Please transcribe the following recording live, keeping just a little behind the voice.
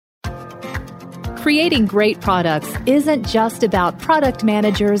Creating great products isn't just about product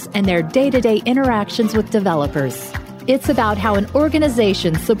managers and their day-to-day interactions with developers. It's about how an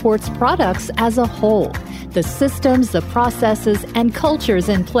organization supports products as a whole, the systems, the processes, and cultures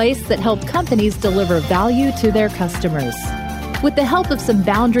in place that help companies deliver value to their customers. With the help of some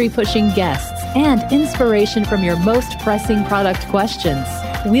boundary-pushing guests and inspiration from your most pressing product questions,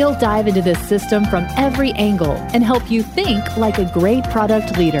 we'll dive into this system from every angle and help you think like a great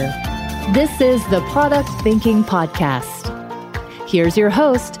product leader. This is the Product Thinking Podcast. Here's your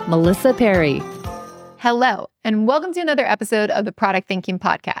host, Melissa Perry. Hello, and welcome to another episode of the Product Thinking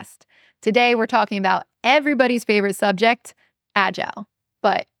Podcast. Today, we're talking about everybody's favorite subject, Agile.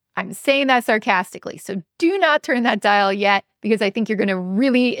 But I'm saying that sarcastically, so do not turn that dial yet, because I think you're going to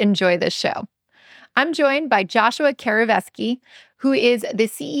really enjoy this show. I'm joined by Joshua Karaveski, who is the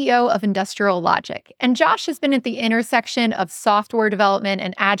CEO of Industrial Logic. And Josh has been at the intersection of software development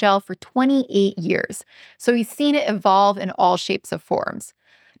and Agile for 28 years. So he's seen it evolve in all shapes and forms.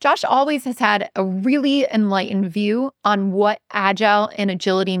 Josh always has had a really enlightened view on what Agile and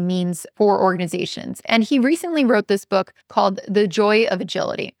agility means for organizations. And he recently wrote this book called The Joy of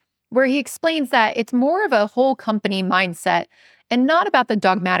Agility, where he explains that it's more of a whole company mindset and not about the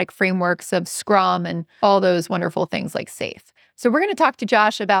dogmatic frameworks of Scrum and all those wonderful things like SAFe. So we're going to talk to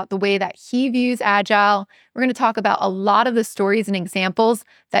Josh about the way that he views Agile. We're going to talk about a lot of the stories and examples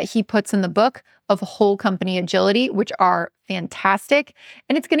that he puts in the book of whole company agility, which are fantastic.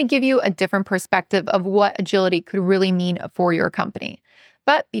 And it's going to give you a different perspective of what agility could really mean for your company.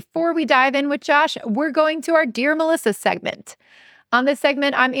 But before we dive in with Josh, we're going to our Dear Melissa segment. On this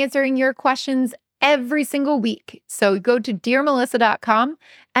segment, I'm answering your questions every single week. So go to dearmelissa.com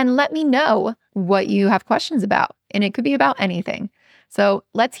and let me know what you have questions about. And it could be about anything. So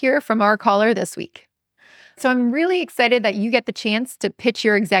let's hear from our caller this week. So I'm really excited that you get the chance to pitch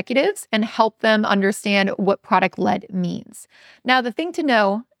your executives and help them understand what product-led means. Now, the thing to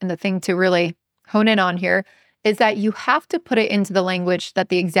know and the thing to really hone in on here is that you have to put it into the language that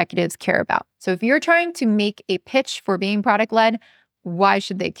the executives care about. So if you're trying to make a pitch for being product-led, why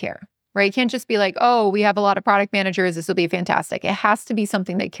should they care? Right? You can't just be like, oh, we have a lot of product managers, this will be fantastic. It has to be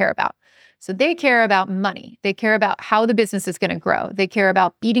something they care about. So they care about money. They care about how the business is going to grow. They care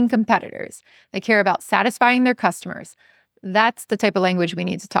about beating competitors. They care about satisfying their customers. That's the type of language we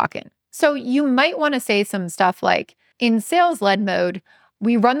need to talk in. So you might want to say some stuff like, in sales-led mode,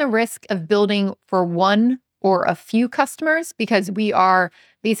 we run the risk of building for one or a few customers because we are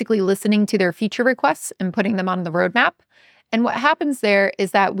basically listening to their feature requests and putting them on the roadmap. And what happens there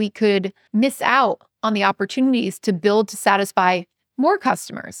is that we could miss out on the opportunities to build to satisfy more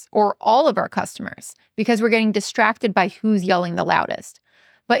customers or all of our customers because we're getting distracted by who's yelling the loudest.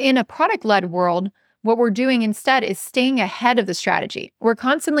 But in a product-led world, what we're doing instead is staying ahead of the strategy. We're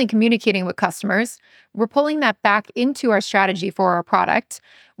constantly communicating with customers. We're pulling that back into our strategy for our product.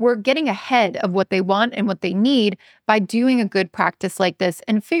 We're getting ahead of what they want and what they need by doing a good practice like this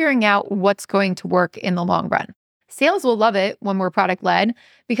and figuring out what's going to work in the long run. Sales will love it when we're product-led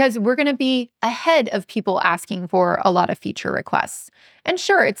because we're going to be ahead of people asking for a lot of feature requests. And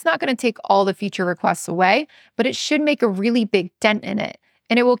sure, it's not going to take all the feature requests away, but it should make a really big dent in it.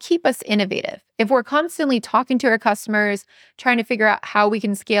 And it will keep us innovative. If we're constantly talking to our customers, trying to figure out how we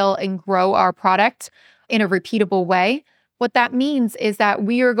can scale and grow our product in a repeatable way, what that means is that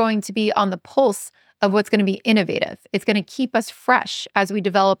we are going to be on the pulse of what's going to be innovative. It's going to keep us fresh as we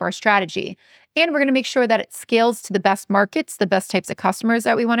develop our strategy. And we're going to make sure that it scales to the best markets, the best types of customers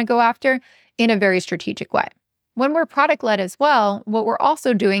that we want to go after in a very strategic way. When we're product-led as well, what we're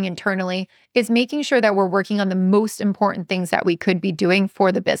also doing internally is making sure that we're working on the most important things that we could be doing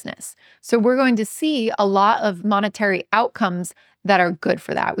for the business. So we're going to see a lot of monetary outcomes that are good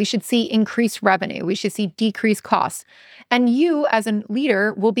for that. We should see increased revenue. We should see decreased costs. And you as a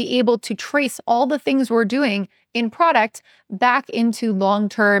leader will be able to trace all the things we're doing in product back into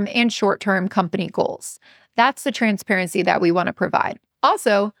long-term and short-term company goals. That's the transparency that we want to provide.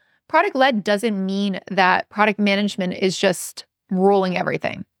 Also, product-led doesn't mean that product management is just ruling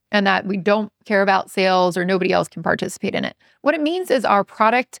everything and that we don't care about sales or nobody else can participate in it. What it means is our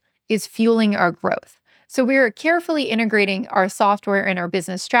product is fueling our growth. So we are carefully integrating our software and our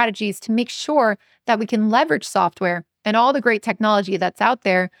business strategies to make sure that we can leverage software and all the great technology that's out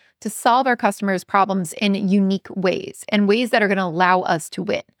there to solve our customers' problems in unique ways and ways that are going to allow us to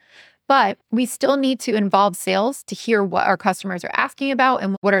win. But we still need to involve sales to hear what our customers are asking about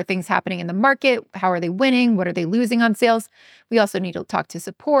and what are things happening in the market, how are they winning, what are they losing on sales. We also need to talk to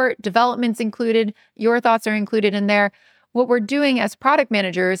support, development's included, your thoughts are included in there. What we're doing as product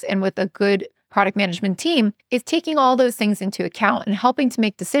managers and with a good product management team is taking all those things into account and helping to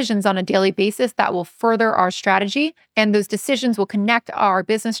make decisions on a daily basis that will further our strategy. And those decisions will connect our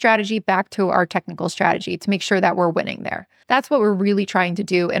business strategy back to our technical strategy to make sure that we're winning there. That's what we're really trying to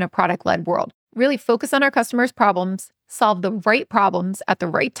do in a product-led world. Really focus on our customers' problems, solve the right problems at the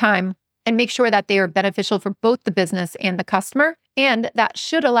right time, and make sure that they are beneficial for both the business and the customer. And that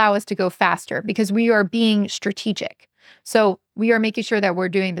should allow us to go faster because we are being strategic. So we are making sure that we're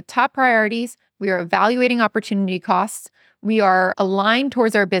doing the top priorities. We are evaluating opportunity costs. We are aligned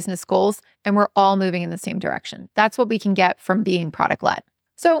towards our business goals, and we're all moving in the same direction. That's what we can get from being product-led.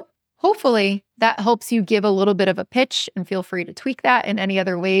 So hopefully that helps you give a little bit of a pitch, and feel free to tweak that in any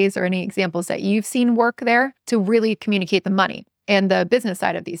other ways or any examples that you've seen work there to really communicate the money and the business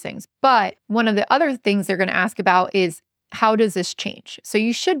side of these things. But one of the other things they're going to ask about is, how does this change? So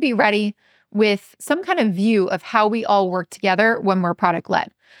you should be ready with some kind of view of how we all work together when we're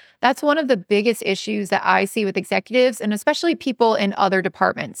product-led. That's one of the biggest issues that I see with executives and especially people in other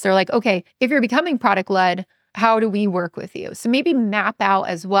departments. They're like, okay, if you're becoming product-led, how do we work with you? So maybe map out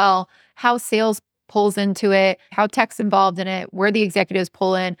as well how sales pulls into it, how tech's involved in it, where the executives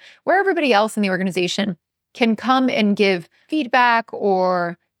pull in, where everybody else in the organization can come and give feedback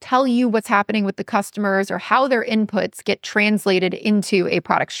or tell you what's happening with the customers or how their inputs get translated into a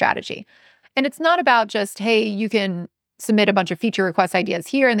product strategy. And it's not about just, hey, you can submit a bunch of feature request ideas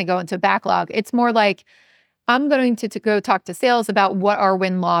here and they go into a backlog. It's more like, I'm going to go talk to sales about what our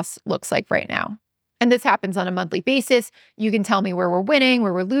win-loss looks like right now. And this happens on a monthly basis. You can tell me where we're winning,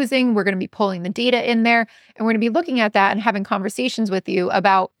 where we're losing. We're going to be pulling the data in there. And we're going to be looking at that and having conversations with you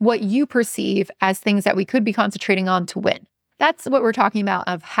about what you perceive as things that we could be concentrating on to win. That's what we're talking about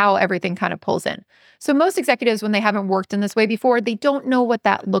of how everything kind of pulls in. So most executives, when they haven't worked in this way before, they don't know what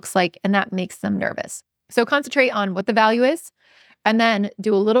that looks like, and that makes them nervous. So concentrate on what the value is, and then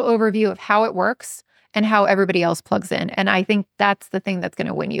do a little overview of how it works and how everybody else plugs in. And I think that's the thing that's going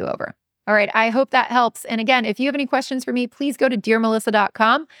to win you over. All right, I hope that helps. And again, if you have any questions for me, please go to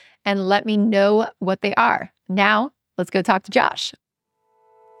dearmelissa.com and let me know what they are. Now, let's go talk to Josh.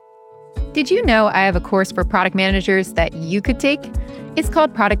 Did you know I have a course for product managers that you could take? It's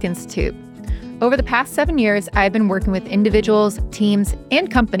called Product Institute. Over the past 7 years, I've been working with individuals, teams,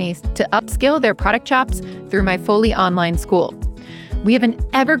 and companies to upskill their product chops through my fully online school. We have an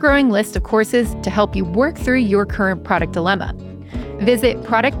ever-growing list of courses to help you work through your current product dilemma. Visit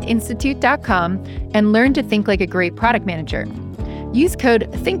productinstitute.com and learn to think like a great product manager. Use code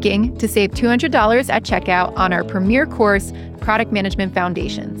THINKING to save $200 at checkout on our premier course, Product Management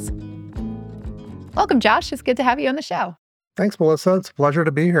Foundations. Welcome, Josh. It's good to have you on the show. Thanks, Melissa. It's a pleasure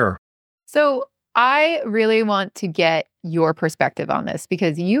to be here. So I really want to get your perspective on this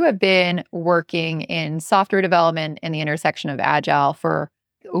because you have been working in software development in the intersection of Agile for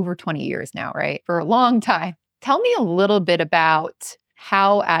over 20 years now, right? For a long time. Tell me a little bit about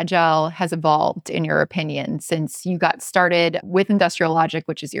how Agile has evolved, in your opinion, since you got started with Industrial Logic,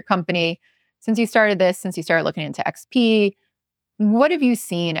 which is your company. Since you started this, since you started looking into XP, what have you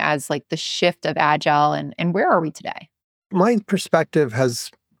seen as like the shift of Agile and where are we today? My perspective has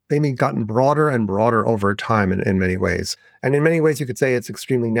maybe gotten broader and broader over time in many ways. And in many ways, you could say it's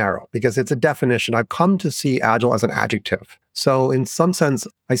extremely narrow because it's a definition. I've come to see Agile as an adjective. So in some sense,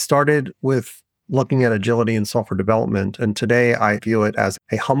 I started with looking at agility in software development. And today I view it as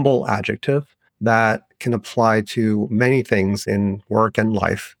a humble adjective that can apply to many things in work and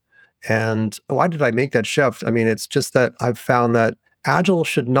life. And why did I make that shift? I mean, it's just that I've found that Agile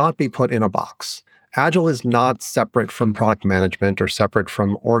should not be put in a box. Agile is not separate from product management or separate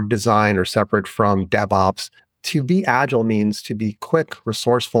from org design or separate from DevOps. To be Agile means to be quick,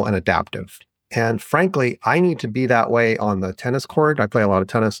 resourceful, and adaptive. And frankly, I need to be that way on the tennis court. I play a lot of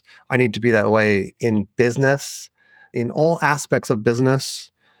tennis. I need to be that way in business, in all aspects of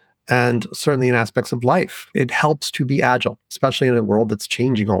business, and certainly in aspects of life. It helps to be agile, especially in a world that's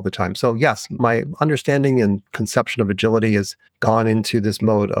changing all the time. So yes, my understanding and conception of agility has gone into this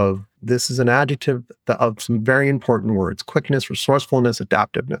mode of this is an adjective of some very important words: quickness, resourcefulness,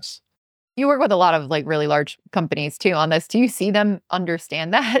 adaptiveness. You work with a lot of like really large companies too on this. Do you see them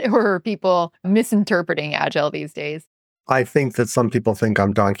understand that, or are people misinterpreting Agile these days? I think that some people think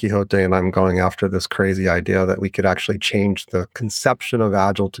I'm Don Quixote and I'm going after this crazy idea that we could actually change the conception of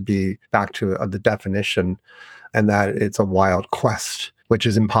Agile to be back to the definition, and that it's a wild quest, which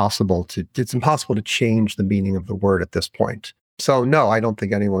is impossible to change the meaning of the word at this point. So no, I don't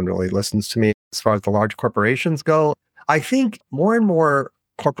think anyone really listens to me. As far as the large corporations go, I think more and more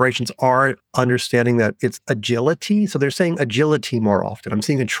corporations are understanding that it's agility. So they're saying agility more often. I'm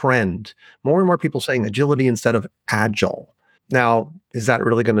seeing a trend. More and more people saying agility instead of agile. Now, is that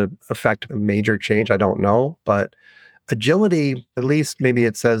really going to affect a major change? I don't know. But agility, at least maybe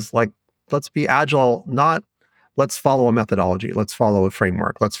it says like, let's be agile, not let's follow a methodology. Let's follow a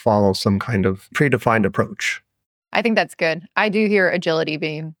framework. Let's follow some kind of predefined approach. I think that's good. I do hear agility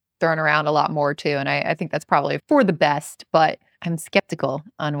being thrown around a lot more too. And I think that's probably for the best, but I'm skeptical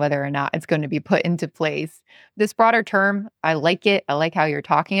on whether or not it's going to be put into place. This broader term, I like it. I like how you're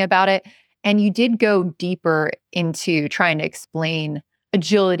talking about it. And you did go deeper into trying to explain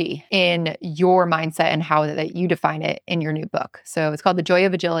agility in your mindset and how that you define it in your new book. So it's called The Joy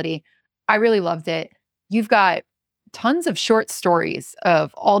of Agility. I really loved it. You've got tons of short stories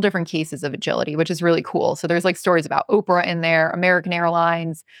of all different cases of agility, which is really cool. So there's like stories about Oprah in there, American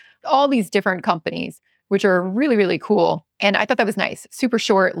Airlines, all these different companies, which are really, really cool. And I thought that was nice. Super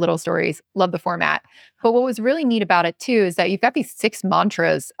short little stories. Love the format. But what was really neat about it too is that you've got these 6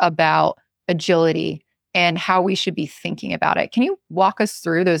 mantras about agility and how we should be thinking about it. Can you walk us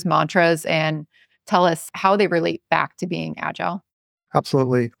through those mantras and tell us how they relate back to being agile?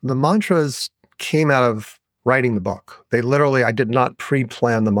 Absolutely. The mantras came out of writing the book. I did not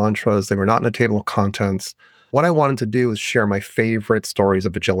pre-plan the mantras. They were not in a table of contents. What I wanted to do was share my favorite stories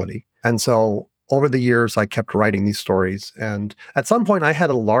of agility. And so over the years, I kept writing these stories. And at some point, I had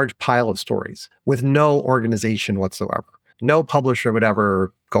a large pile of stories with no organization whatsoever. No publisher would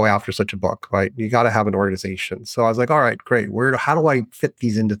ever go after such a book, right? You got to have an organization. So I was like, all right, great. How do I fit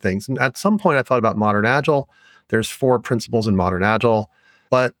these into things? And at some point, I thought about modern Agile. There's 4 principles in modern Agile,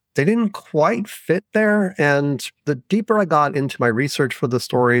 but they didn't quite fit there. And the deeper I got into my research for the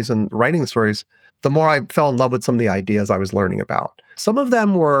stories and writing the stories, the more I fell in love with some of the ideas I was learning about. Some of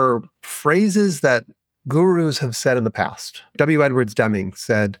them were phrases that gurus have said in the past. W. Edwards Deming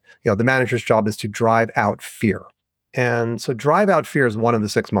said, the manager's job is to drive out fear. And so drive out fear is one of the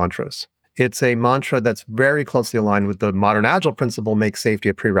 6 mantras. It's a mantra that's very closely aligned with the modern Agile principle, make safety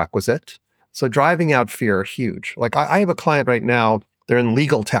a prerequisite. So driving out fear, huge. Like I have a client right now, they're in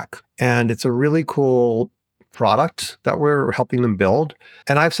legal tech, and it's a really cool product that we're helping them build.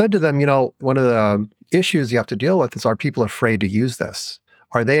 And I've said to them, one of the issues you have to deal with is, are people afraid to use this?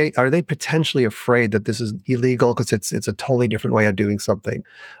 Are they potentially afraid that this is illegal because it's a totally different way of doing something?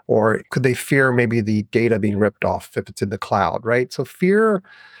 Or could they fear maybe the data being ripped off if it's in the cloud, right? So fear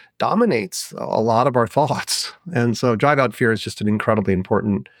dominates a lot of our thoughts. And so drive out fear is just an incredibly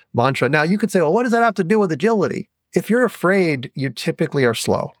important mantra. Now you could say, well, what does that have to do with agility? If you're afraid, you typically are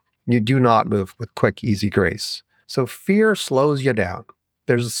slow. You do not move with quick, easy grace. So fear slows you down.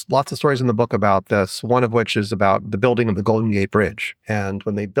 There's lots of stories in the book about this, one of which is about the building of the Golden Gate Bridge. And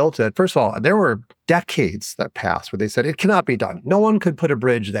when they built it, first of all, there were decades that passed where they said, it cannot be done. No one could put a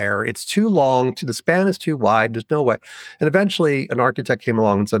bridge there. It's too long. The span is too wide. There's no way. And eventually an architect came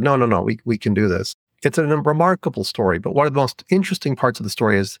along and said, no, we can do this. It's a remarkable story, but one of the most interesting parts of the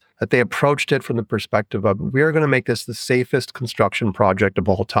story is that they approached it from the perspective of, we are going to make this the safest construction project of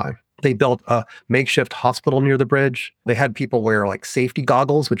all time. They built a makeshift hospital near the bridge. They had people wear like safety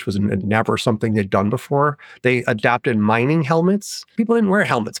goggles, which was never something they'd done before. They adapted mining helmets. People didn't wear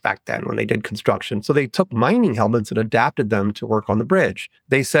helmets back then when they did construction. So they took mining helmets and adapted them to work on the bridge.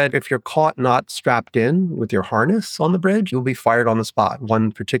 They said, if you're caught not strapped in with your harness on the bridge, you'll be fired on the spot.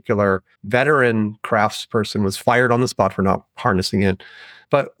 One particular veteran craftsperson was fired on the spot for not harnessing in.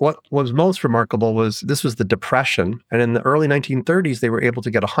 But what was most remarkable was this was the Depression. And in the early 1930s, they were able to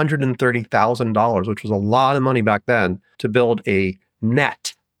get $130,000, which was a lot of money back then, to build a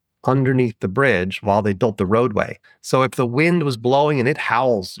net underneath the bridge while they built the roadway. So if the wind was blowing, and it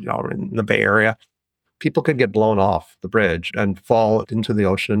howls, in the Bay Area, people could get blown off the bridge and fall into the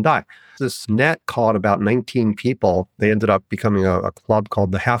ocean and die. This net caught about 19 people. They ended up becoming a club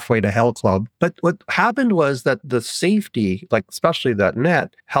called the Halfway to Hell Club. But what happened was that the safety, like especially that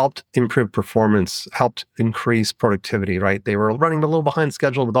net, helped improve performance, helped increase productivity, right? They were running a little behind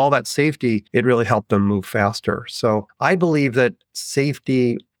schedule. With all that safety, it really helped them move faster. So I believe that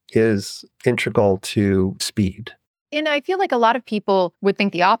safety is integral to speed. And I feel like a lot of people would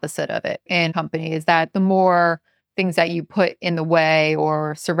think the opposite of it in companies, that the more things that you put in the way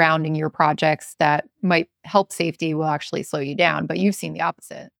or surrounding your projects that might help safety will actually slow you down. But you've seen the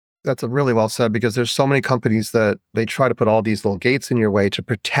opposite. That's really well said, because there's so many companies that they try to put all these little gates in your way to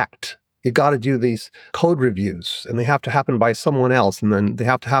protect. You got to do these code reviews, and they have to happen by someone else, and then they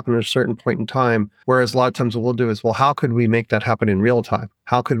have to happen at a certain point in time. Whereas a lot of times what we'll do is, well, how could we make that happen in real time?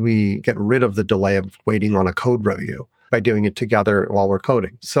 How could we get rid of the delay of waiting on a code review? by doing it together while we're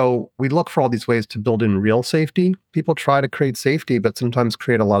coding. So we look for all these ways to build in real safety. People try to create safety, but sometimes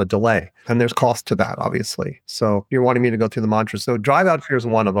create a lot of delay. And there's cost to that, obviously. So you're wanting me to go through the mantras. So drive out fear is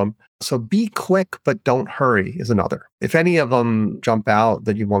one of them. So be quick, but don't hurry is another. If any of them jump out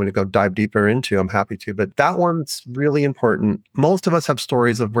that you want me to go dive deeper into, I'm happy to. But that one's really important. Most of us have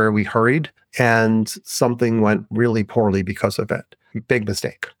stories of where we hurried and something went really poorly because of it. Big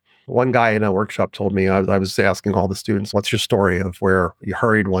mistake. One guy in a workshop told me, I was asking all the students, what's your story of where you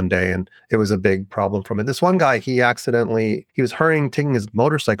hurried one day? And it was a big problem from it. This one guy, he was hurrying, taking his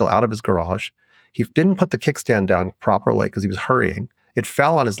motorcycle out of his garage. He didn't put the kickstand down properly because he was hurrying. It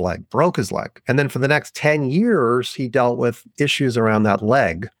fell on his leg, broke his leg. And then for the next 10 years, he dealt with issues around that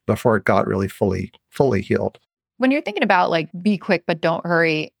leg before it got really fully healed. When you're thinking about like be quick, but don't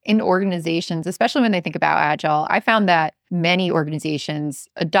hurry in organizations, especially when they think about Agile, I found that many organizations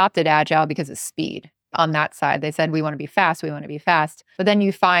adopted Agile because of speed on that side. They said, we want to be fast. But then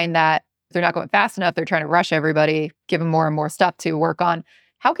you find that they're not going fast enough. They're trying to rush everybody, give them more and more stuff to work on.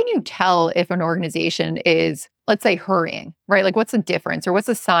 How can you tell if an organization is, let's say, hurrying, right? Like what's the difference or what's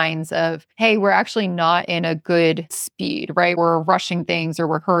the signs of, hey, we're actually not in a good speed, right? We're rushing things or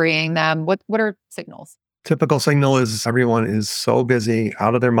we're hurrying them. What are signals? Typical signal is everyone is so busy,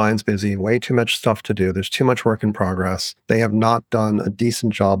 out of their minds busy, way too much stuff to do. There's too much work in progress. They have not done a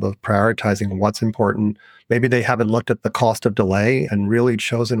decent job of prioritizing what's important. Maybe they haven't looked at the cost of delay and really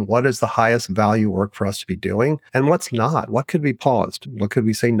chosen what is the highest value work for us to be doing and what's not. What could be paused? What could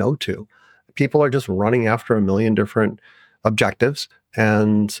we say no to? People are just running after a million different objectives,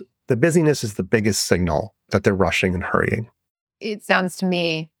 and the busyness is the biggest signal that they're rushing and hurrying. It sounds to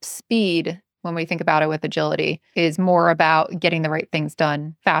me speed, when we think about it with agility, is more about getting the right things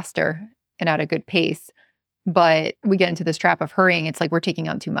done faster and at a good pace. But we get into this trap of hurrying. It's like we're taking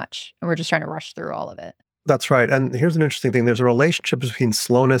on too much and we're just trying to rush through all of it. That's right. And here's an interesting thing. There's a relationship between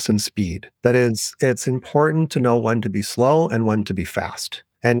slowness and speed. That is, it's important to know when to be slow and when to be fast.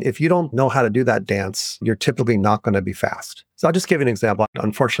 And if you don't know how to do that dance, you're typically not going to be fast. So I'll just give you an example.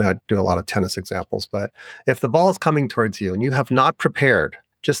 Unfortunately, I do a lot of tennis examples, but if the ball is coming towards you and you have not prepared,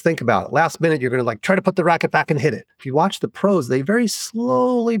 just think about it. Last minute, you're going to try to put the racket back and hit it. If you watch the pros, they very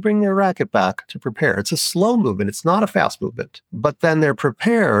slowly bring their racket back to prepare. It's a slow movement. It's not a fast movement. But then they're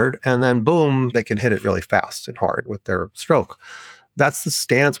prepared and then boom, they can hit it really fast and hard with their stroke. That's the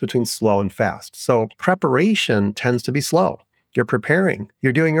stance between slow and fast. So preparation tends to be slow. You're preparing.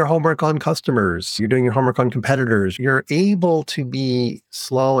 You're doing your homework on customers. You're doing your homework on competitors. You're able to be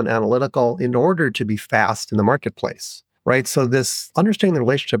slow and analytical in order to be fast in the marketplace. Right. So this understanding the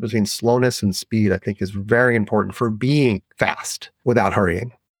relationship between slowness and speed, I think, is very important for being fast without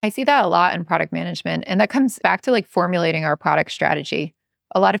hurrying. I see that a lot in product management. And that comes back to like formulating our product strategy.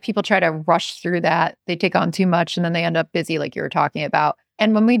 A lot of people try to rush through that. They take on too much and then they end up busy, like you were talking about.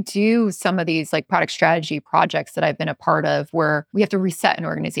 And when we do some of these like product strategy projects that I've been a part of where we have to reset an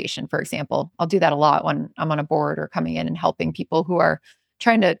organization, for example, I'll do that a lot when I'm on a board or coming in and helping people who are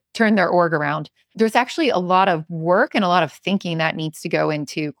trying to turn their org around. There's actually a lot of work and a lot of thinking that needs to go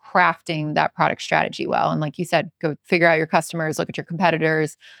into crafting that product strategy well. And like you said, go figure out your customers, look at your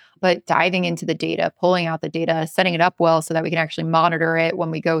competitors, but diving into the data, pulling out the data, setting it up well so that we can actually monitor it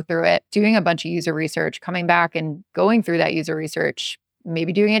when we go through it, doing a bunch of user research, coming back and going through that user research,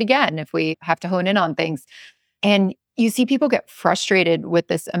 maybe doing it again if we have to hone in on things. And you see people get frustrated with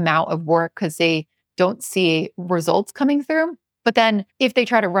this amount of work because they don't see results coming through. But then if they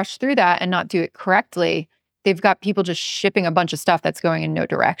try to rush through that and not do it correctly, they've got people just shipping a bunch of stuff that's going in no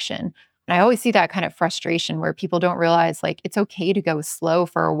direction. And I always see that kind of frustration where people don't realize like it's okay to go slow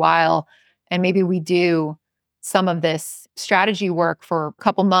for a while. And maybe we do some of this strategy work for a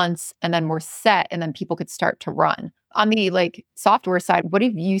couple months and then we're set and then people could start to run. On the like software side, what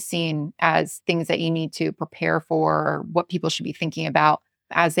have you seen as things that you need to prepare for or what people should be thinking about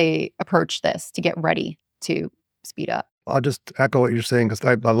as they approach this to get ready to speed up? I'll just echo what you're saying because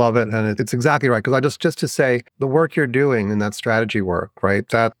I love it. And it's exactly right. Because just to say the work you're doing in that strategy work, right,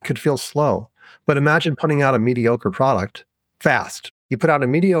 that could feel slow. But imagine putting out a mediocre product fast. You put out a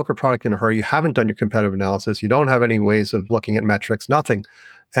mediocre product in a hurry. You haven't done your competitive analysis. You don't have any ways of looking at metrics, nothing.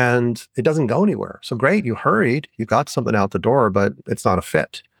 And it doesn't go anywhere. So great, you hurried, you got something out the door, but it's not a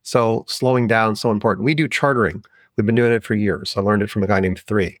fit. So slowing down is so important. We do chartering. We've been doing it for years. I learned it from a guy named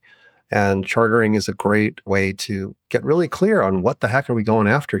 3. And chartering is a great way to get really clear on what the heck are we going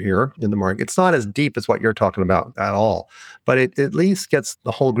after here in the market. It's not as deep as what you're talking about at all, but it at least gets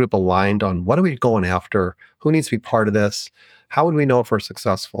the whole group aligned on what are we going after? Who needs to be part of this? How would we know if we're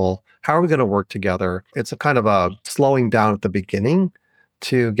successful? How are we going to work together? It's a kind of a slowing down at the beginning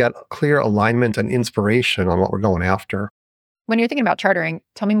to get clear alignment and inspiration on what we're going after. When you're thinking about chartering,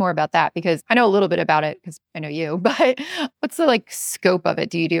 tell me more about that, because I know a little bit about it because I know you, but what's the scope of it?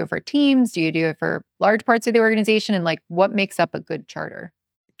 Do you do it for teams? Do you do it for large parts of the organization? And what makes up a good charter?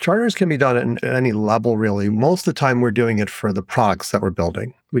 Charters can be done at any level, really. Most of the time, we're doing it for the products that we're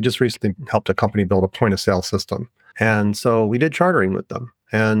building. We just recently helped a company build a point of sale system. And so we did chartering with them.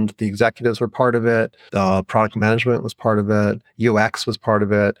 And the executives were part of it. Product management was part of it. UX was part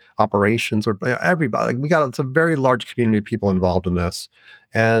of it. Operations, or everybody. It's a very large community of people involved in this.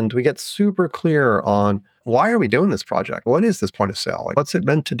 And we get super clear on, why are we doing this project? What is this point of sale? What's it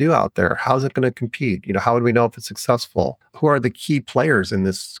meant to do out there? How's it going to compete? How would we know if it's successful? Who are the key players in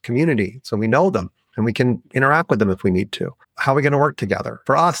this community? So we know them and we can interact with them if we need to. How are we going to work together?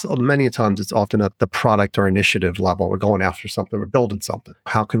 For us, many times it's often at the product or initiative level. We're going after something, we're building something.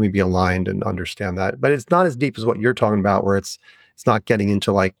 How can we be aligned and understand that? But it's not as deep as what you're talking about, where it's not getting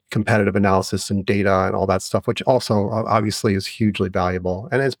into competitive analysis and data and all that stuff, which also obviously is hugely valuable.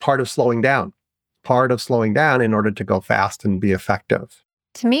 And it's part of slowing down in order to go fast and be effective.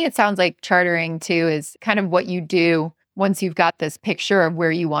 To me, it sounds like chartering too is kind of what you do once you've got this picture of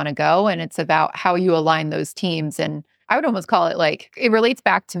where you want to go. And it's about how you align those teams. And I would almost call it it relates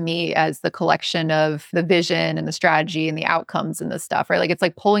back to me as the collection of the vision and the strategy and the outcomes and the stuff, right? It's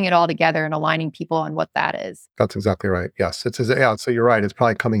pulling it all together and aligning people on what that is. That's exactly right. Yes. So you're right. It's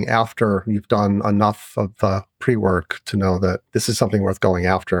probably coming after you've done enough of the pre-work to know that this is something worth going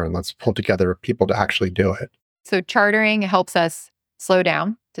after, and let's pull together people to actually do it. So chartering helps us slow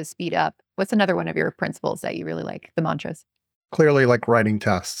down to speed up. What's another one of your principles that you really like, the mantras? Clearly, writing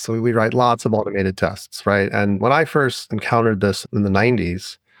tests. So we write lots of automated tests, right? And when I first encountered this in the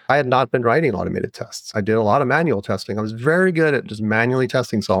 90s, I had not been writing automated tests. I did a lot of manual testing. I was very good at just manually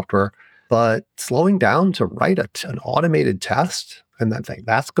testing software, but slowing down to write an automated test and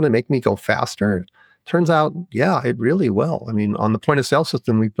that's going to make me go faster. Turns out, yeah, it really will. On the point of sale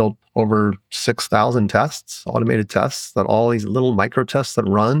system, we built over 6,000 tests, automated tests, that all these little micro tests that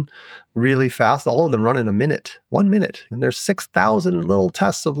run really fast. All of them run in 1 minute. And there's 6,000 little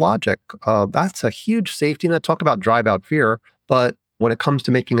tests of logic. That's a huge safety net. Talk about drive out fear. But when it comes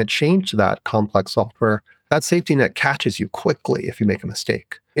to making a change to that complex software, that safety net catches you quickly if you make a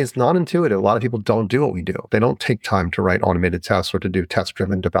mistake. It's not intuitive. A lot of people don't do what we do. They don't take time to write automated tests or to do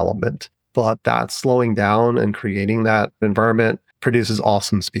test-driven development. But that slowing down and creating that environment produces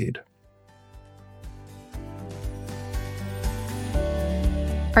awesome speed.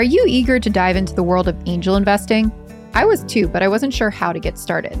 Are you eager to dive into the world of angel investing? I was too, but I wasn't sure how to get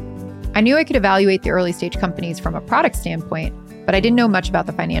started. I knew I could evaluate the early stage companies from a product standpoint, but I didn't know much about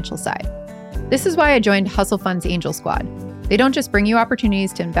the financial side. This is why I joined Hustle Fund's Angel Squad. They don't just bring you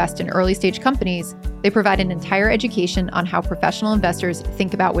opportunities to invest in early stage companies, they provide an entire education on how professional investors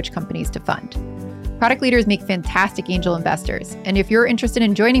think about which companies to fund. Product leaders make fantastic angel investors, and if you're interested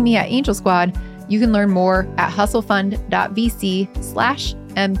in joining me at Angel Squad, you can learn more at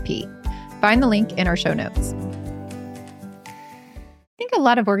hustlefund.vc/MP. Find the link in our show notes. I think a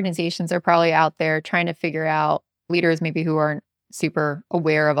lot of organizations are probably out there trying to figure out, leaders maybe who aren't super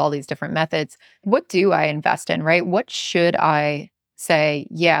aware of all these different methods. What do I invest in, right? What should I say,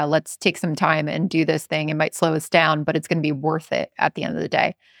 yeah, let's take some time and do this thing. It might slow us down, but it's going to be worth it at the end of the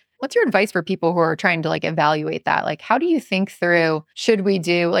day. What's your advice for people who are trying to evaluate that? How do you think through, should we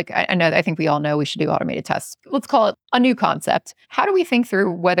do, I think we all know we should do automated tests. Let's call it a new concept. How do we think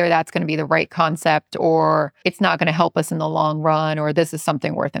through whether that's going to be the right concept, or it's not going to help us in the long run, or this is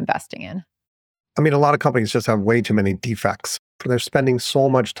something worth investing in? A lot of companies just have way too many defects. They're spending so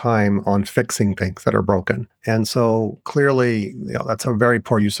much time on fixing things that are broken. And so clearly, that's a very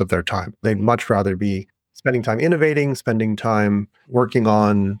poor use of their time. They'd much rather be spending time innovating, spending time working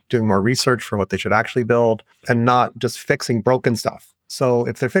on doing more research for what they should actually build, and not just fixing broken stuff. So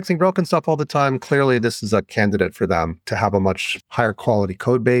if they're fixing broken stuff all the time, clearly this is a candidate for them to have a much higher quality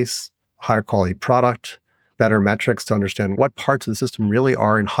code base, higher quality product, better metrics to understand what parts of the system really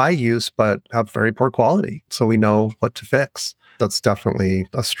are in high use, but have very poor quality. So we know what to fix. That's definitely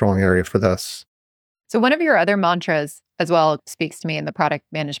a strong area for this. So one of your other mantras as well speaks to me in the product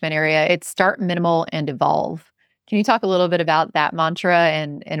management area. It's start minimal and evolve. Can you talk a little bit about that mantra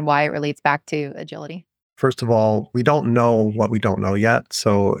and why it relates back to agility? First of all, we don't know what we don't know yet.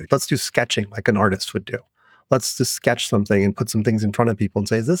 So let's do sketching like an artist would do. Let's just sketch something and put some things in front of people and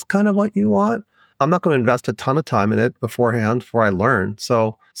say, is this kind of what you want? I'm not going to invest a ton of time in it beforehand before I learn.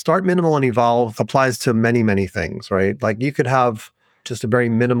 So start minimal and evolve applies to many, many things, right? You could have just a very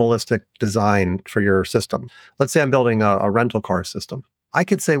minimalistic design for your system. Let's say I'm building a rental car system. I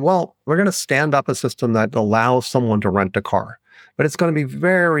could say, well, we're going to stand up a system that allows someone to rent a car. but it's going to be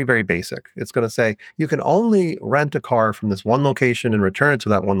very, very basic. It's going to say, you can only rent a car from this one location and return it to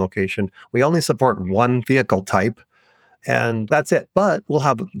that one location. We only support one vehicle type, and that's it. But we'll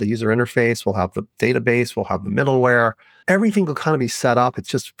have the user interface, we'll have the database, we'll have the middleware. Everything will kind of be set up. It's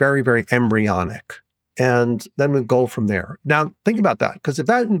just very, very embryonic. And then we go from there. Now, think about that, because if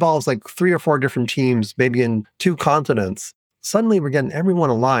that involves like 3 or 4 different teams, maybe in 2 continents, suddenly we're getting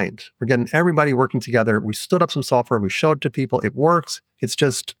everyone aligned. We're getting everybody working together. We stood up some software. We showed it to people. It works. It's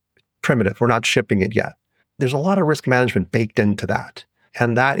just primitive. We're not shipping it yet. There's a lot of risk management baked into that.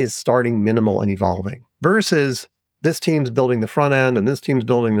 And that is starting minimal and evolving versus this team's building the front end and this team's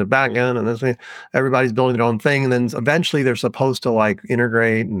building the back end and everybody's building their own thing. And then eventually they're supposed to like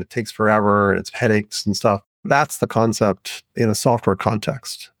integrate and it takes forever and it's headaches and stuff. That's the concept in a software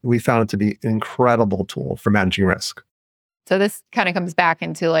context. We found it to be an incredible tool for managing risk. So this kind of comes back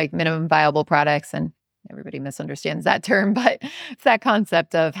into like minimum viable products, and everybody misunderstands that term, but it's that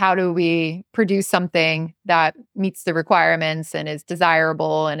concept of how do we produce something that meets the requirements and is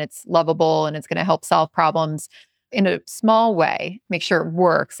desirable and it's lovable and it's going to help solve problems in a small way, make sure it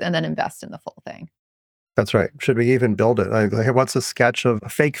works, and then invest in the full thing. That's right. Should we even build it? What's a sketch of a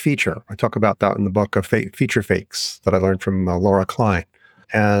fake feature? I talk about that in the book of feature fakes that I learned from Laura Klein.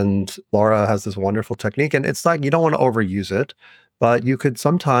 And Laura has this wonderful technique. And it's like, you don't want to overuse it, but you could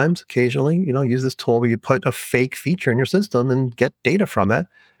sometimes, occasionally, use this tool where you put a fake feature in your system and get data from it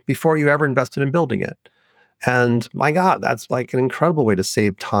before you ever invested in building it. And my God, that's like an incredible way to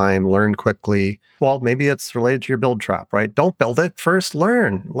save time, learn quickly. Well, maybe it's related to your build trap, right? Don't build it. First,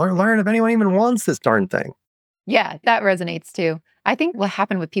 learn if anyone even wants this darn thing. Yeah, that resonates too. I think what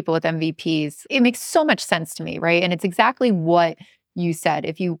happened with people with MVPs, it makes so much sense to me, right? And it's exactly what you said.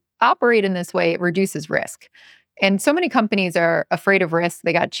 If you operate in this way, it reduces risk. And so many companies are afraid of risk.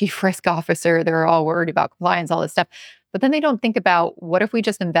 They got chief risk officer. They're all worried about compliance, all this stuff. But then they don't think about what if we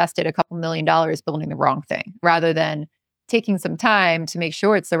just invested a couple $1 million building the wrong thing rather than taking some time to make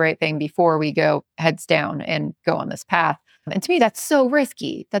sure it's the right thing before we go heads down and go on this path. And to me, that's so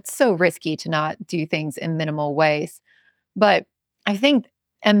risky. That's so risky to not do things in minimal ways. But I think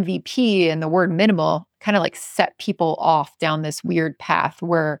MVP and the word minimal kind of like set people off down this weird path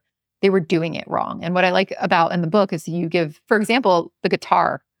where they were doing it wrong. And what I like about in the book is you give, for example, the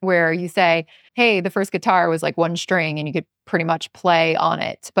guitar, where you say, hey, the first guitar was like 1 string and you could pretty much play on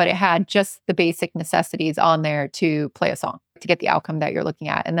it, but it had just the basic necessities on there to play a song, to get the outcome that you're looking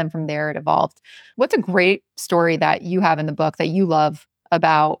at. And then from there, it evolved. What's a great story that you have in the book that you love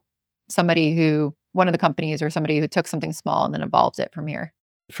about one of the companies or somebody who took something small and then evolved it from here?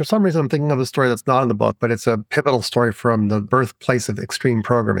 For some reason, I'm thinking of a story that's not in the book, but it's a pivotal story from the birthplace of extreme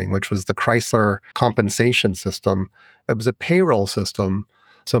programming, which was the Chrysler compensation system. It was a payroll system.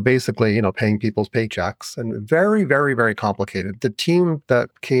 So basically, paying people's paychecks, and very, very, very complicated. The team that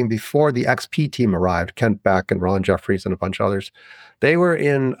came before the XP team arrived, Kent Beck and Ron Jeffries and a bunch of others, they were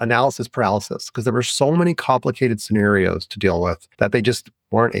in analysis paralysis because there were so many complicated scenarios to deal with that they just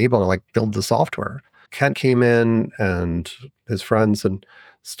weren't able to build the software. Kent came in and his friends and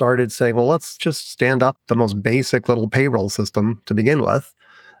started saying, well, let's just stand up the most basic little payroll system to begin with.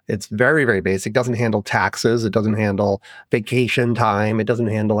 It's very, very basic. It doesn't handle taxes. It doesn't handle vacation time. It doesn't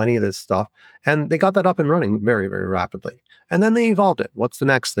handle any of this stuff. And they got that up and running very, very rapidly. And then they evolved it. What's the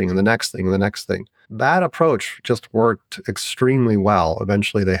next thing and the next thing and the next thing? That approach just worked extremely well.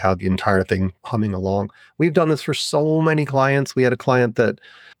 Eventually, they had the entire thing humming along. We've done this for so many clients. We had a client the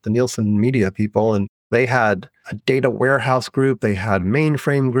Nielsen Media people, and they had a data warehouse group, they had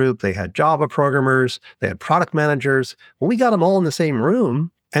mainframe group, they had Java programmers, they had product managers. Well, we got them all in the same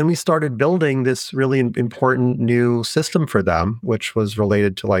room, and we started building this really important new system for them, which was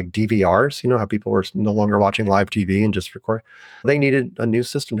related to DVRs, how people were no longer watching live TV and just record. They needed a new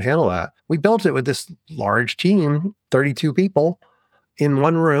system to handle that. We built it with this large team, 32 people, in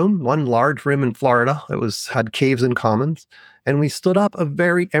one room, one large room in Florida. It had caves and commons. And we stood up a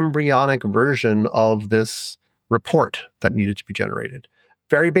very embryonic version of this report that needed to be generated.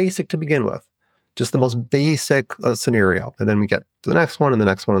 Very basic to begin with, just the most basic scenario. And then we get to the next one and the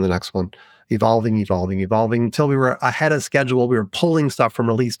next one and the next one, evolving until we were ahead of schedule. We were pulling stuff from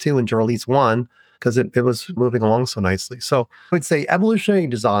release 2 into release 1 because it was moving along so nicely. So I would say evolutionary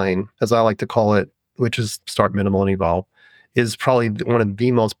design, as I like to call it, which is start minimal and evolve, is probably one of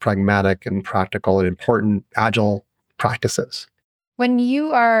the most pragmatic and practical and important Agile practices. When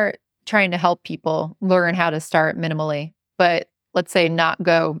you are trying to help people learn how to start minimally, but let's say not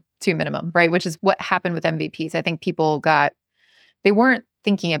go to minimum, right? Which is what happened with MVPs. I think people they weren't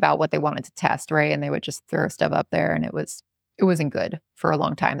thinking about what they wanted to test, right? And they would just throw stuff up there, and it wasn't good for a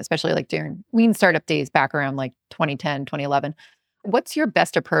long time, especially during lean startup days back around 2010, 2011. What's your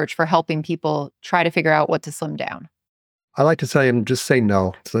best approach for helping people try to figure out what to slim down? I like to say, just say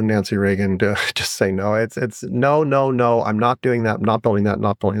no. So Nancy Reagan, just say no. It's no, no, no. I'm not doing that. I'm not building that.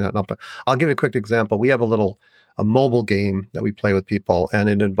 Not building that. I'll give you a quick example. We have a mobile game that we play with people, and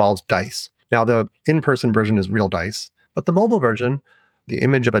it involves dice. Now, the in-person version is real dice, but the mobile version, the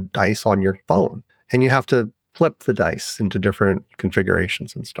image of a dice on your phone, and you have to flip the dice into different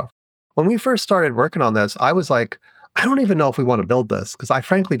configurations and stuff. When we first started working on this, I was like, I don't even know if we want to build this because I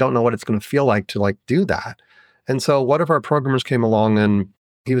frankly don't know what it's going to feel like to do that. And so one of our programmers came along and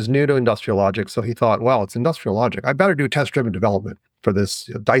he was new to industrial logic. So he thought, well, it's industrial logic. I better do test-driven development for this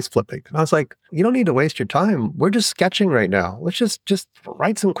dice flipping. And I was like, you don't need to waste your time. We're just sketching right now. Let's just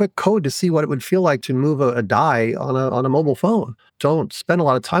write some quick code to see what it would feel like to move a die on a mobile phone. Don't spend a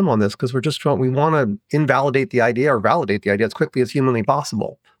lot of time on this because we want to invalidate the idea or validate the idea as quickly as humanly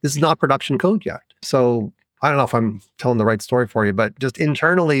possible. This is not production code yet. So I don't know if I'm telling the right story for you, but just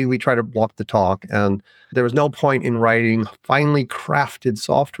internally, we try to walk the talk. And there was no point in writing finely crafted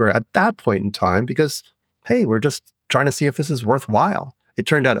software at that point in time because, hey, we're just trying to see if this is worthwhile. It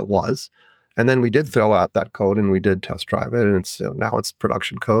turned out it was. And then we did throw out that code and we did test drive it. And now it's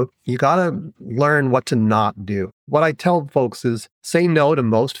production code. You got to learn what to not do. What I tell folks is say no to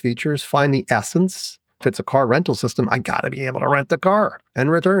most features, find the essence. If it's a car rental system, I got to be able to rent the car and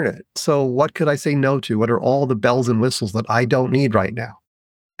return it. So what could I say no to? What are all the bells and whistles that I don't need right now?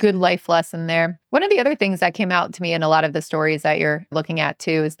 Good life lesson there. One of the other things that came out to me in a lot of the stories that you're looking at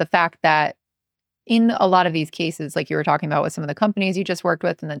too is the fact that in a lot of these cases, like you were talking about with some of the companies you just worked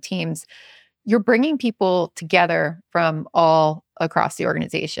with and the teams, you're bringing people together from all across the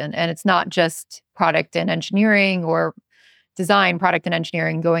organization. And it's not just product and engineering or design, product and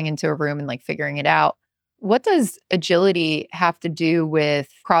engineering going into a room and figuring it out. What does agility have to do with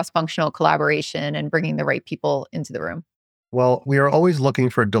cross-functional collaboration and bringing the right people into the room? Well, we are always looking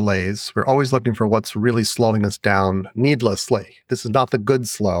for delays. We're always looking for what's really slowing us down needlessly. This is not the good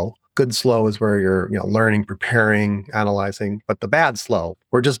slow. Good slow is where you're learning, preparing, analyzing. But the bad slow,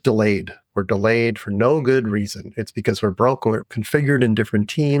 we're just delayed. We're delayed for no good reason. It's because we're broke. We're configured in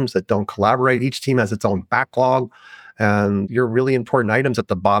different teams that don't collaborate. Each team has its own backlog. And your really important items at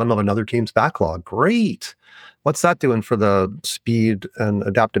the bottom of another team's backlog. Great. What's that doing for the speed and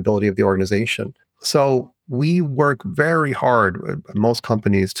adaptability of the organization? So we work very hard at most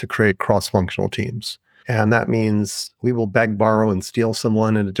companies to create cross-functional teams. And that means we will beg, borrow, and steal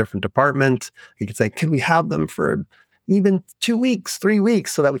someone in a different department. You could say, can we have them for even 2 weeks, 3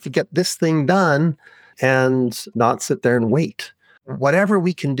 weeks, so that we could get this thing done and not sit there and wait? Whatever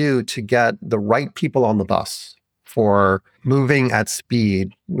we can do to get the right people on the bus for moving at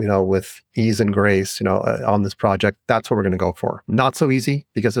speed, with ease and grace, on this project, that's what we're going to go for. Not so easy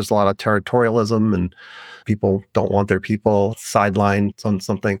because there's a lot of territorialism and people don't want their people sidelined on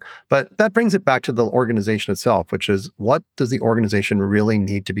something. But that brings it back to the organization itself, which is what does the organization really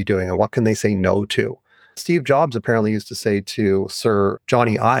need to be doing and what can they say no to? Steve Jobs apparently used to say to Sir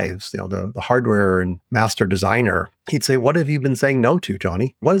Johnny Ives, the hardware and master designer, he'd say, what have you been saying no to,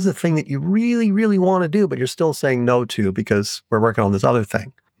 Johnny? What is the thing that you really, really want to do, but you're still saying no to because we're working on this other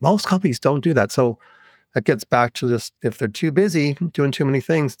thing? Most companies don't do that. So that gets back to just, if they're too busy doing too many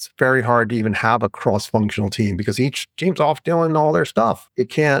things, it's very hard to even have a cross-functional team because each team's off doing all their stuff. You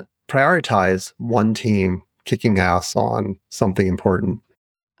can't prioritize one team kicking ass on something important.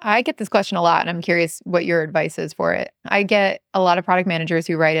 I get this question a lot, and I'm curious what your advice is for it. I get a lot of product managers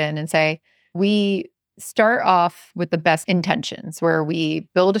who write in and say, we start off with the best intentions, where we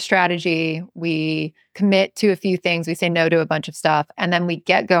build a strategy, we commit to a few things, we say no to a bunch of stuff, and then we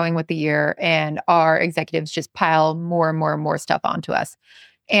get going with the year, and our executives just pile more and more and more stuff onto us.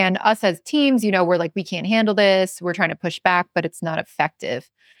 And us as teams, we're like, we can't handle this, we're trying to push back, but it's not effective.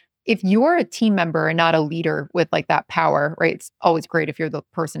 If you're a team member and not a leader with that power, right? It's always great if you're the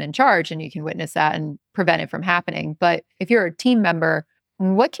person in charge and you can witness that and prevent it from happening. But if you're a team member,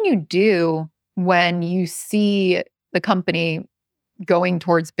 what can you do when you see the company going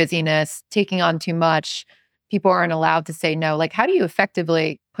towards busyness, taking on too much, people aren't allowed to say no? How do you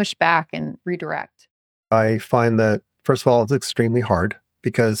effectively push back and redirect? I find that, first of all, it's extremely hard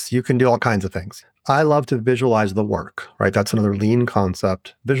because you can do all kinds of things. I love to visualize the work, right? That's another lean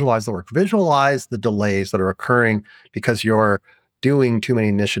concept. Visualize the work. Visualize the delays that are occurring because you're doing too many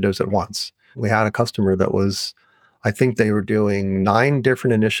initiatives at once. We had a customer that I think they were doing 9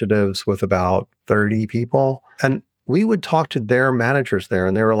 different initiatives with about 30 people. And we would talk to their managers there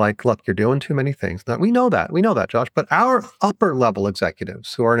and they were like, look, you're doing too many things. Now, we know that, Josh, but our upper level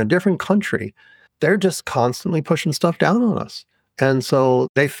executives who are in a different country, they're just constantly pushing stuff down on us. And so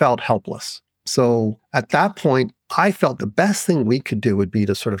they felt helpless. So at that point, I felt the best thing we could do would be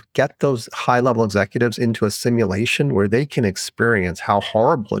to sort of get those high-level executives into a simulation where they can experience how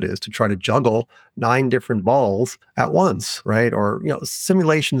horrible it is to try to juggle 9 different balls at once, right? Or,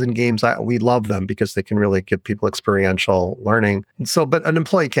 simulations in games, we love them because they can really give people experiential learning. And so, but an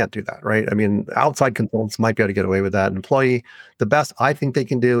employee can't do that, right? I mean, outside consultants might be able to get away with that. An employee, the best I think they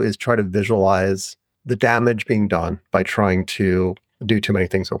can do is try to visualize the damage being done by trying to do too many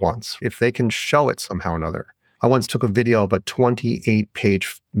things at once. If they can show it somehow or another. I once took a video of a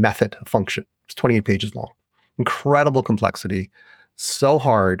 28-page method function. It's 28 pages long. Incredible complexity. So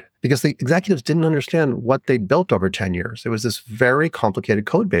hard because the executives didn't understand what they'd built over 10 years. It was this very complicated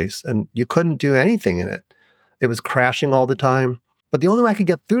code base and you couldn't do anything in it. It was crashing all the time. But the only way I could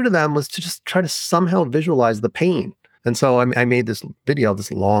get through to them was to just try to somehow visualize the pain. And so I made this video,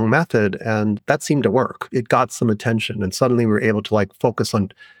 this long method, and that seemed to work. It got some attention, and suddenly we were able to focus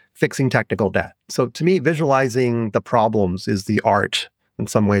on fixing technical debt. So to me, visualizing the problems is the art in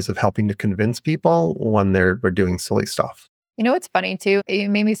some ways of helping to convince people when we're doing silly stuff. You know what's funny too? It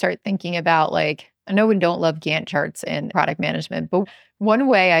made me start thinking about I know we don't love Gantt charts in product management, but one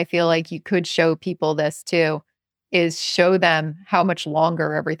way I feel like you could show people this too is show them how much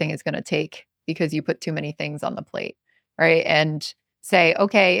longer everything is going to take because you put too many things on the plate. Right. And say,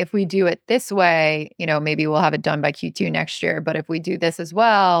 okay, if we do it this way, maybe we'll have it done by Q2 next year. But if we do this as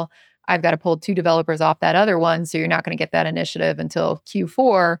well, I've got to pull 2 developers off that other one. So you're not going to get that initiative until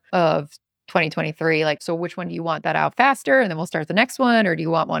Q4 of 2023. So which one do you want that out faster? And then we'll start the next one. Or do you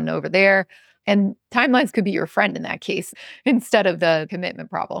want one over there? And timelines could be your friend in that case instead of the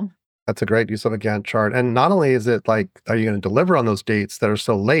commitment problem. That's a great use of a Gantt chart. And not only is it are you going to deliver on those dates that are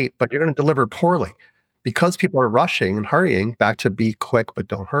so late, but you're going to deliver poorly. Because people are rushing and hurrying, back to be quick, but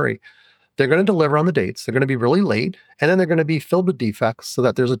don't hurry, they're going to deliver on the dates. They're going to be really late, and then they're going to be filled with defects so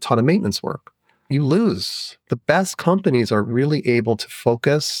that there's a ton of maintenance work. You lose. The best companies are really able to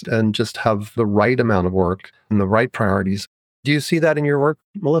focus and just have the right amount of work and the right priorities. Do you see that in your work,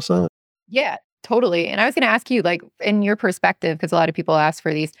 Melissa? Yeah, totally. And I was going to ask you, in your perspective, because a lot of people ask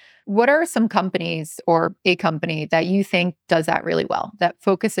for these, what are some companies or a company that you think does that really well, that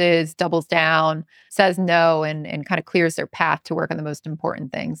focuses, doubles down, says no, and kind of clears their path to work on the most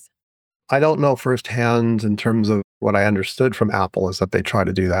important things? I don't know firsthand in terms of what I understood from Apple is that they try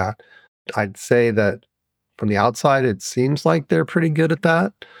to do that. I'd say that from the outside, it seems like they're pretty good at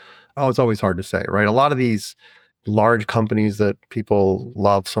that. Oh, it's always hard to say, right? A lot of these large companies that people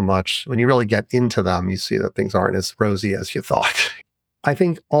love so much, when you really get into them, you see that things aren't as rosy as you thought. I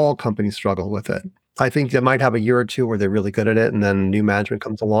think all companies struggle with it. I think they might have a year or two where they're really good at it, and then new management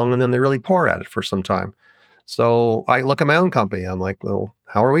comes along, and then they're really poor at it for some time. So I look at my own company. I'm like, well,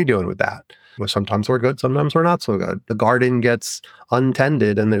 how are we doing with that? Well, sometimes we're good, sometimes we're not so good. The garden gets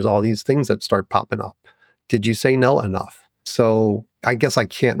untended, and there's all these things that start popping up. Did you say no enough? So I guess I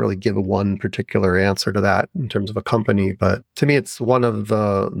can't really give one particular answer to that in terms of a company, but to me, it's one of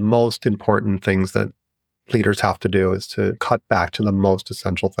the most important things that leaders have to do is to cut back to the most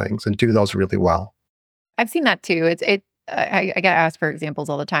essential things and do those really well. I've seen that too. I get asked for examples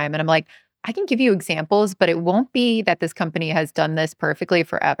all the time, and I'm like, I can give you examples, but it won't be that this company has done this perfectly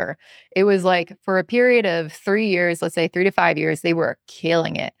forever. It was for a period of 3 years, let's say 3 to 5 years, they were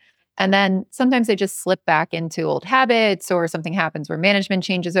killing it. And then sometimes they just slip back into old habits, or something happens where management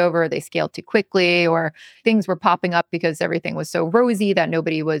changes over, they scale too quickly, or things were popping up because everything was so rosy that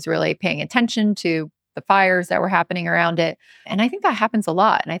nobody was really paying attention to the fires that were happening around it. And I think that happens a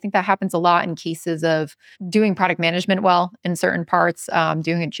lot. And I think that happens a lot in cases of doing product management well in certain parts,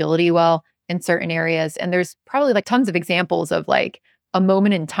 doing agility well in certain areas. And there's probably tons of examples of a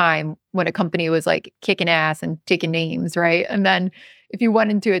moment in time when a company was kicking ass and taking names, right? And then if you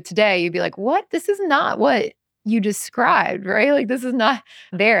went into it today, you'd be like, what? This is not what you described, right? This is not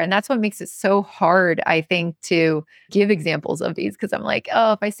there. And that's what makes it so hard, I think, to give examples of these. Because I'm like,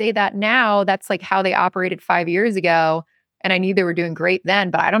 oh, if I say that now, that's how they operated 5 years ago. And I knew they were doing great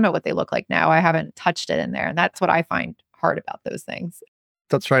then, but I don't know what they look like now. I haven't touched it in there. And that's what I find hard about those things.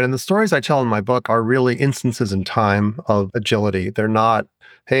 That's right. And the stories I tell in my book are really instances in time of agility. They're not,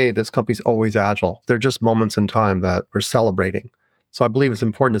 hey, this company's always agile. They're just moments in time that we're celebrating. So I believe it's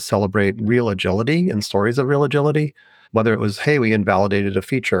important to celebrate real agility and stories of real agility, whether it was, hey, we invalidated a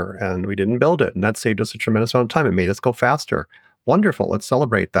feature and we didn't build it, and that saved us a tremendous amount of time. It made us go faster. Wonderful. Let's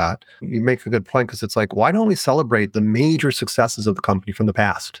celebrate that. You make a good point because it's why don't we celebrate the major successes of the company from the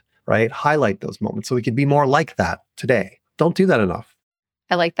past, right? Highlight those moments so we can be more like that today. Don't do that enough.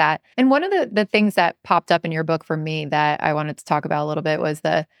 I like that. And one of the things that popped up in your book for me that I wanted to talk about a little bit was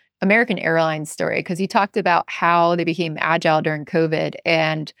the American Airlines story, because you talked about how they became agile during COVID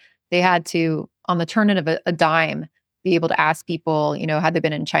and they had to, on the turn of a dime, be able to ask people, had they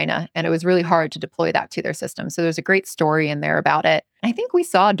been in China? And it was really hard to deploy that to their system. So there's a great story in there about it. I think we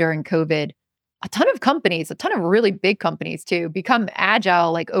saw during COVID a ton of companies, a ton of really big companies too, become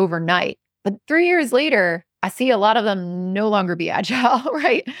agile like overnight. But 3 years later, I see a lot of them no longer be agile,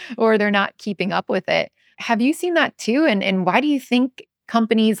 right? Or they're not keeping up with it. Have you seen that too? And why do you think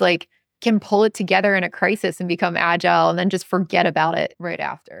companies like can pull it together in a crisis and become agile and then just forget about it right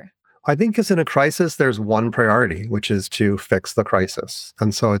after? I think because in a crisis, there's one priority, which is to fix the crisis.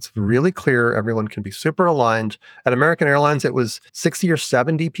 And so it's really clear everyone can be super aligned. At American Airlines, it was 60 or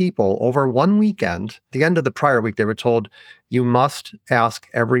 70 people over one weekend. At the end of the prior week, they were told, you must ask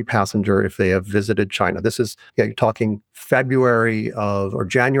every passenger if they have visited China. This is, you're talking January,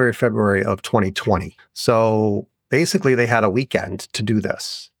 February of 2020. So basically, they had a weekend to do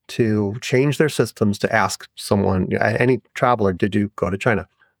this, to change their systems, to ask someone, any traveler, did you go to China?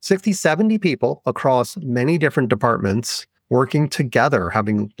 60, 70 people across many different departments working together,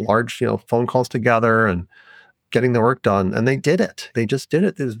 having large, phone calls together and getting the work done. And they did it. They just did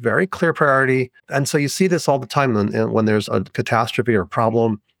it. There's very clear priority. And so you see this all the time when there's a catastrophe or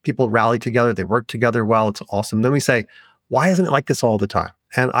problem, people rally together, they work together well. It's awesome. Then we say, why isn't it like this all the time?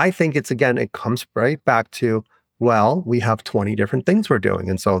 And I think it comes right back to, well, we have 20 different things we're doing.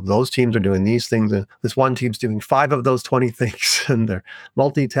 And so those teams are doing these things. And this one team's doing 5 of those 20 things and they're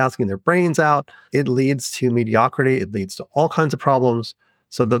multitasking their brains out. It leads to mediocrity. It leads to all kinds of problems.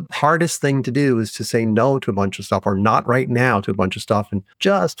 So the hardest thing to do is to say no to a bunch of stuff or not right now to a bunch of stuff and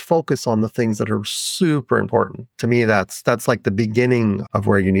just focus on the things that are super important. To me, that's like the beginning of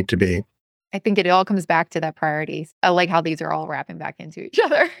where you need to be. I think it all comes back to that priorities. I like how these are all wrapping back into each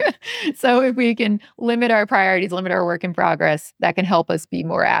other. So if we can limit our priorities, limit our work in progress, that can help us be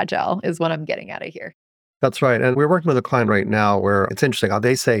more agile is what I'm getting out of here. That's right. And we're working with a client right now where it's interesting how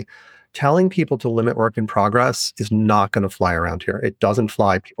they say, telling people to limit work in progress is not going to fly around here. It doesn't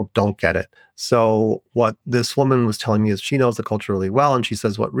fly. People don't get it. So what this woman was telling me is she knows the culture really well. And she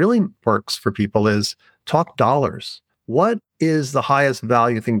says, what really works for people is talk dollars. What is the highest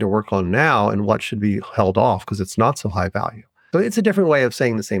value thing to work on now and what should be held off because it's not so high value? So it's a different way of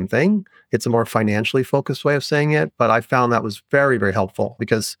saying the same thing. It's a more financially focused way of saying it. But I found that was very, very helpful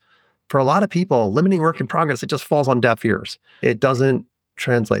because for a lot of people, limiting work in progress, it just falls on deaf ears. It doesn't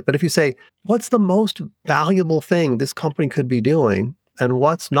translate. But if you say, what's the most valuable thing this company could be doing and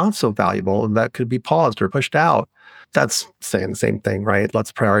what's not so valuable and that could be paused or pushed out, that's saying the same thing, right?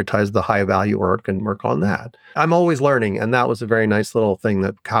 Let's prioritize the high value work and work on that. I'm always learning. And that was a very nice little thing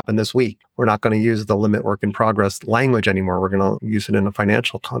that happened this week. We're not going to use the limit work in progress language anymore. We're going to use it in a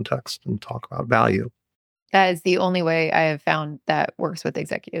financial context and talk about value. That is the only way I have found that works with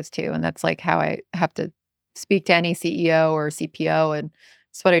executives too. And that's like how I have to speak to any CEO or CPO. And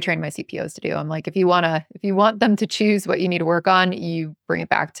it's what I train my CPOs to do. I'm like, if you want them to choose what you need to work on, you bring it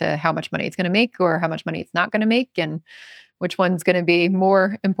back to how much money it's going to make or how much money it's not going to make and which one's going to be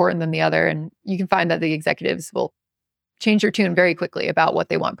more important than the other. And you can find that the executives will change their tune very quickly about what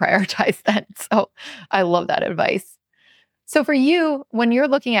they want prioritized then. So I love that advice. So for you, when you're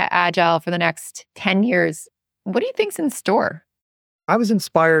looking at Agile for the next 10 years, what do you think's in store? I was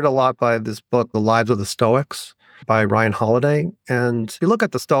inspired a lot by this book, The Lives of the Stoics, by Ryan Holiday. And if you look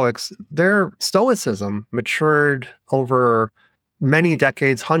at the Stoics, their stoicism matured over many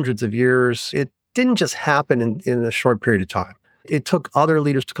decades, hundreds of years. It didn't just happen in a short period of time. It took other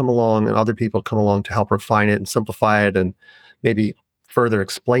leaders to come along and other people to come along to help refine it and simplify it and maybe further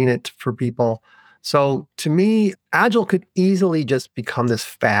explain it for people. So to me, Agile could easily just become this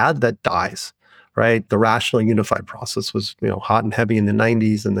fad that dies, right? The rational unified process was, hot and heavy in the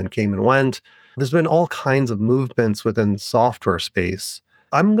 90s and then came and went. There's been all kinds of movements within software space.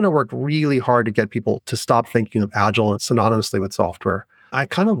 I'm going to work really hard to get people to stop thinking of Agile synonymously with software. I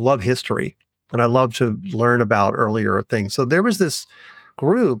kind of love history and I love to learn about earlier things. So there was this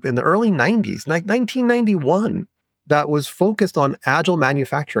group in the early 90s, like 1991, that was focused on Agile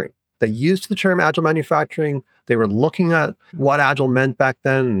manufacturing. They used the term Agile manufacturing. They were looking at what Agile meant back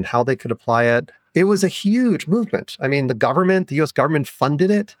then and how they could apply it. It was a huge movement. I mean, the US government funded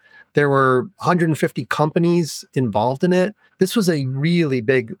it. There were 150 companies involved in it. This was a really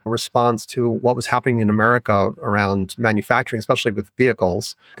big response to what was happening in America around manufacturing, especially with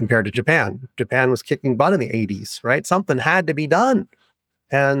vehicles, compared to Japan. Japan was kicking butt in the 80s, right? Something had to be done.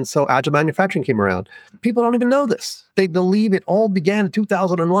 And so Agile manufacturing came around. People don't even know this. They believe it all began in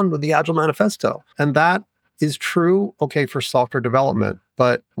 2001 with the Agile Manifesto. And that is true, okay, for software development.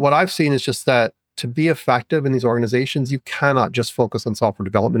 But what I've seen is just that to be effective in these organizations, you cannot just focus on software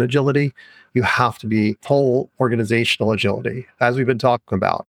development agility. You have to be whole organizational agility, as we've been talking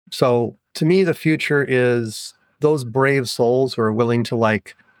about. So to me, the future is those brave souls who are willing to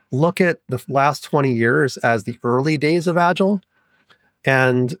look at the last 20 years as the early days of Agile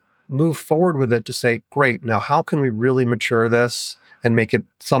and move forward with it to say, great, now how can we really mature this and make it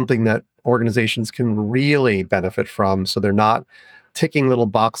something that organizations can really benefit from, so they're not ticking little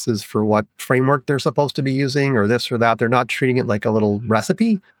boxes for what framework they're supposed to be using or this or that. They're not treating it like a little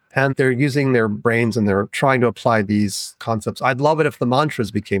recipe, and they're using their brains and they're trying to apply these concepts. I'd love it if the mantras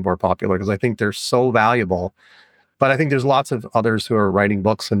became more popular because I think they're so valuable. But I think there's lots of others who are writing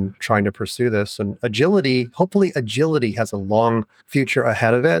books and trying to pursue this. And agility, hopefully agility has a long future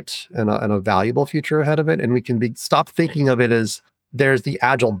ahead of it and a valuable future ahead of it. And we can stop thinking of it as there's the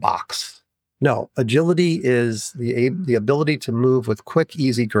agile box. No, agility is the ability to move with quick,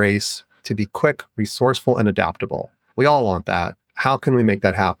 easy grace, to be quick, resourceful, and adaptable. We all want that. How can we make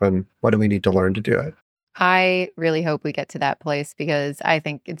that happen? What do we need to learn to do it? I really hope we get to that place because I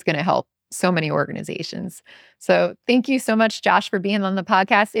think it's going to help so many organizations. So thank you so much, Josh, for being on the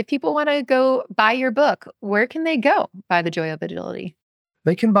podcast. If people want to go buy your book, where can they go buy The Joy of Agility?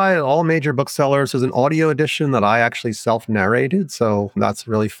 They can buy it at all major booksellers. There's an audio edition that I actually self-narrated, so that's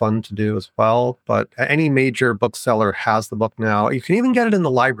really fun to do as well. But any major bookseller has the book now. You can even get it in the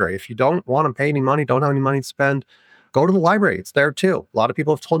library. If you don't want to pay any money, don't have any money to spend, go to the library. It's there too. A lot of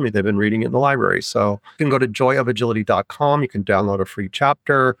people have told me they've been reading it in the library. So you can go to joyofagility.com. You can download a free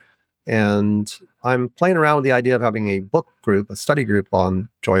chapter. And I'm playing around with the idea of having a book group, a study group on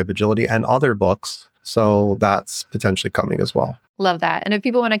Joy of Agility and other books. So that's potentially coming as well. Love that. And if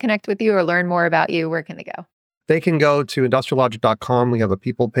people want to connect with you or learn more about you, where can they go? They can go to industriallogic.com. We have a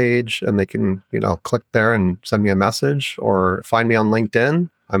people page and they can, click there and send me a message or find me on LinkedIn.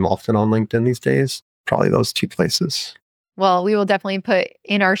 I'm often on LinkedIn these days. Probably those two places. Well, we will definitely put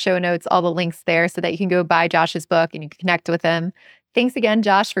in our show notes all the links there so that you can go buy Josh's book and you can connect with him. Thanks again,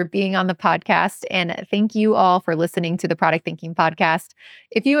 Josh, for being on the podcast. And thank you all for listening to the Product Thinking Podcast.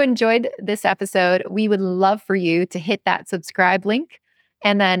 If you enjoyed this episode, we would love for you to hit that subscribe link,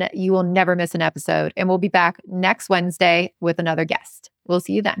 and then you will never miss an episode. And we'll be back next Wednesday with another guest. We'll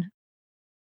see you then.